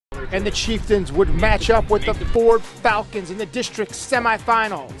and the Chieftains would match up with the Ford Falcons in the district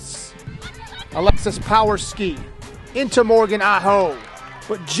semifinals. Alexis Powerski into Morgan Aho,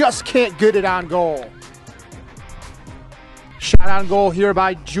 but just can't get it on goal. Shot on goal here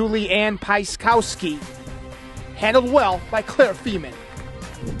by Julie Ann Pieckowski. Handled well by Claire Feeman.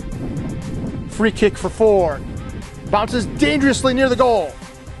 Free kick for Ford. Bounces dangerously near the goal,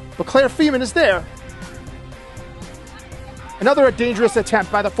 but Claire Feeman is there. Another dangerous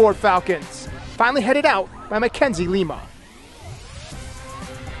attempt by the Ford Falcons. Finally headed out by Mackenzie Lima.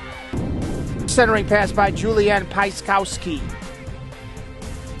 Centering pass by Julianne Pieckowski,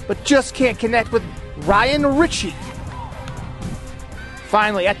 but just can't connect with Ryan Ritchie.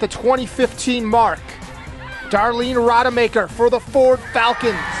 Finally, at the 2015 mark, Darlene Rodemaker for the Ford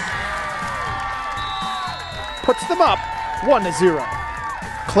Falcons puts them up 1-0.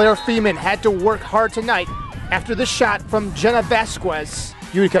 Claire Feeman had to work hard tonight after the shot from Jenna Vasquez.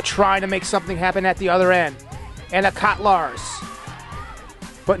 Utica trying to make something happen at the other end. Anna Kotlars.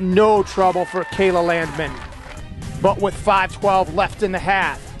 But no trouble for Kayla Landman. But with 5:12 left in the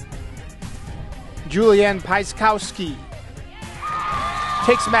half, Julianne Pieckowski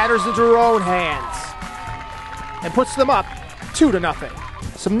takes matters into her own hands and puts them up 2-0.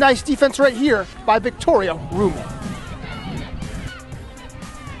 Some nice defense right here by Victoria Ruman.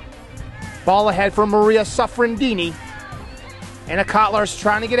 Ball ahead for Maria Suffrandini. Anna Kotlar's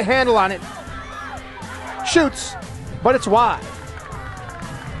trying to get a handle on it. Shoots, but it's wide.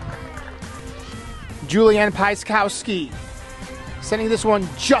 Julianne Pieckowski sending this one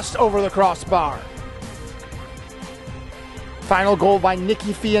just over the crossbar. Final goal by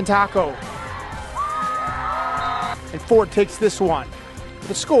Nikki Fiantaco. And Ford takes this one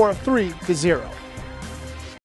with a score of 3-0.